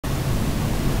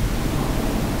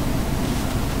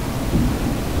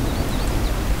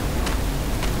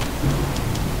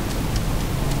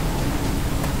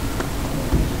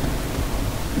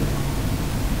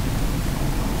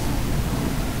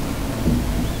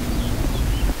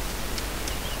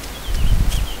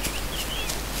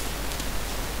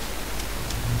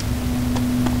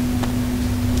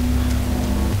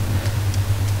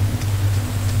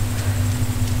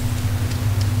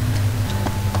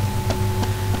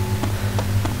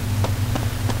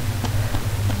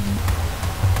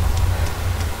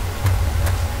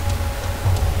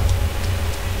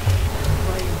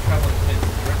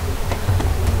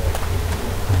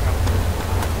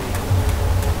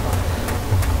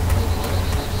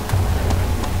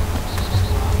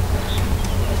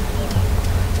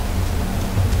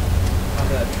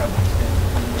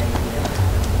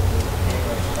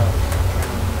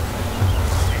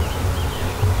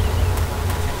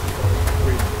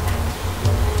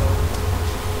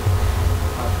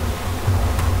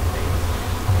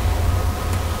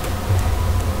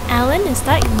Is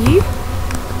that you?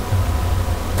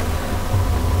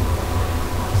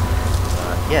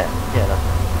 Yeah, that's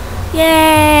it.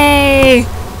 Yay!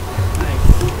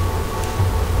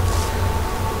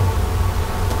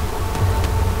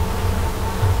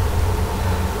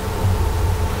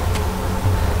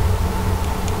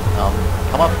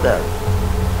 Come upstairs.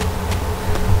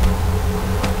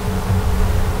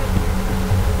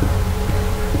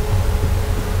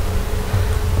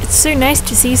 It's so nice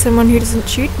to see someone who doesn't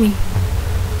shoot me.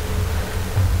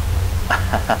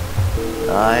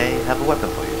 I have a weapon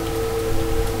for you.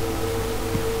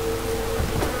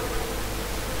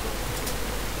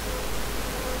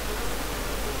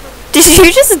 Did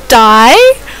you just die?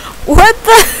 What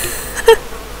the?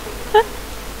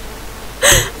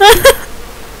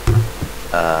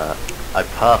 I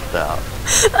passed out.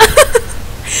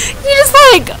 You just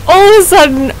like all of a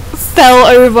sudden fell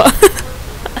over.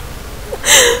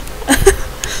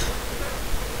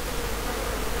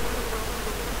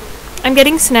 I'm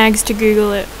getting Snags to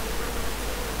Google it.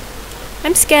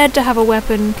 I'm scared to have a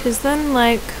weapon because then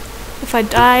like if I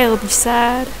die I'll be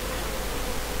sad.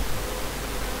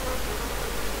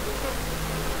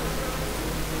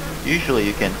 Usually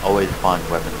you can always find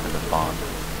weapons in the farm.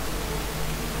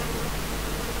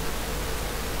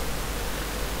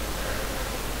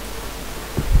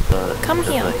 Come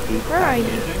here. Where are you?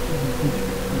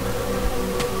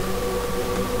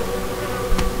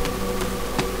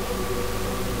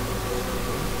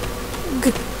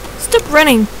 Stop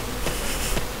running.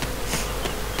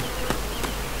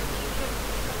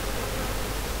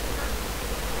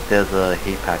 There's a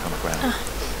heat pack on the ground.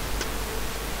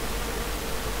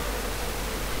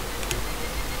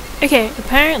 Okay,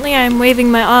 apparently I'm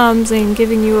waving my arms and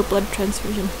giving you a blood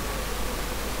transfusion.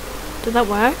 Did that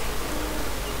work?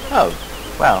 Oh,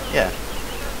 wow, yeah.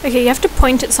 Okay, you have to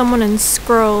point at someone and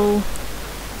scroll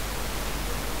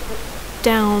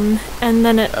down, and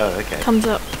then it comes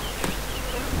up.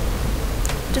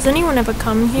 Does anyone ever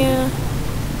come here?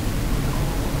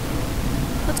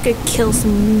 Let's go kill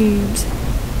some noobs.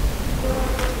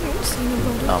 I don't see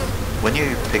anybody. When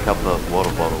you pick up a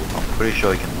water bottle, I'm pretty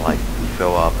sure you can like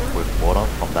fill up with water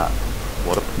from that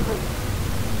water.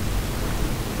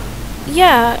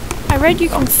 Yeah, I read you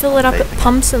can fill it up at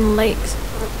pumps and lakes.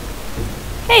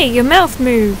 Hey, your mouth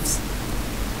moves!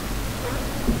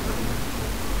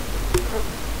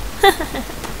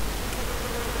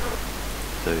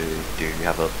 So, do you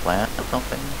have a plan or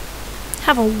something?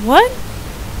 Have a what?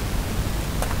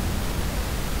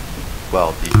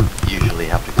 Well, you usually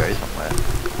have to go somewhere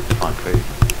to find food.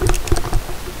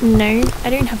 No, I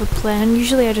don't have a plan.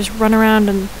 Usually I just run around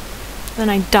and then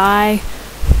I die.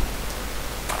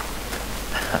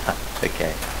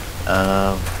 Okay.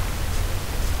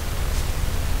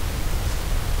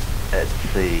 Let's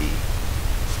see.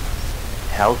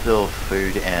 How's your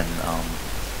food and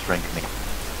drink mix?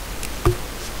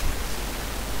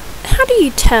 How do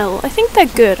you tell? I think they're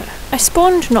good. I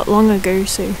spawned not long ago,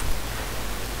 so...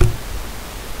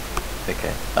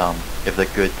 Okay. If they're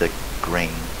good, they're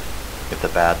green. If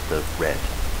they're bad, they're red.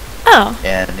 Oh.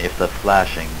 And if they're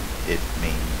flashing, it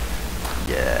means,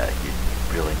 yeah, you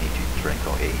really need to drink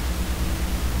or eat.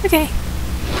 Okay.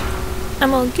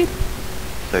 I'm all good.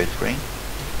 So it's green?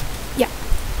 Yeah.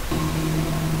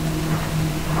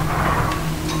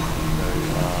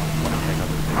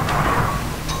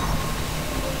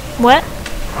 What?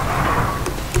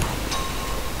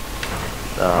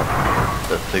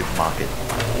 The supermarket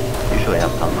usually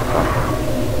have tons of stuff.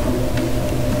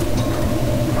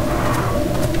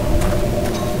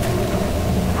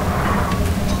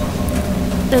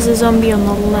 There's a zombie on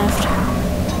the left.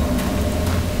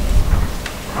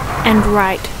 And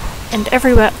right. And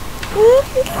everywhere.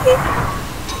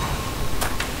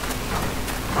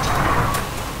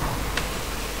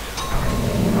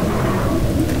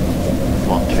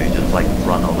 Want to just like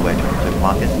run all the way to the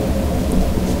supermarket?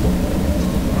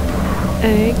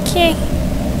 Okay.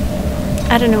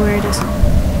 I don't know where it is.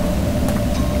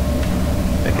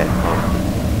 Okay, well,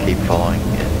 keep following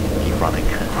and keep running.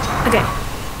 Okay.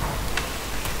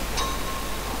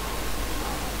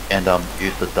 And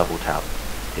use the double tap.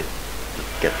 It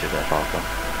just gets you there faster.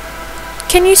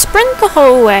 Can you sprint the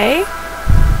whole way?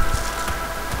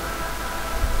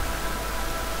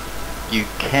 You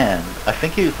can. I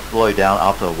think you slow down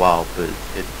after a while, but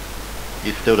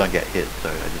you still don't get hit, so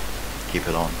I just keep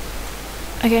it on.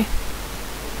 Okay.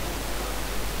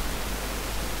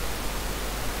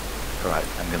 Alright,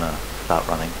 I'm gonna start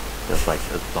running. There's like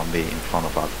a zombie in front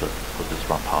of us, but we'll just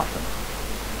run past him.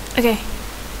 Okay.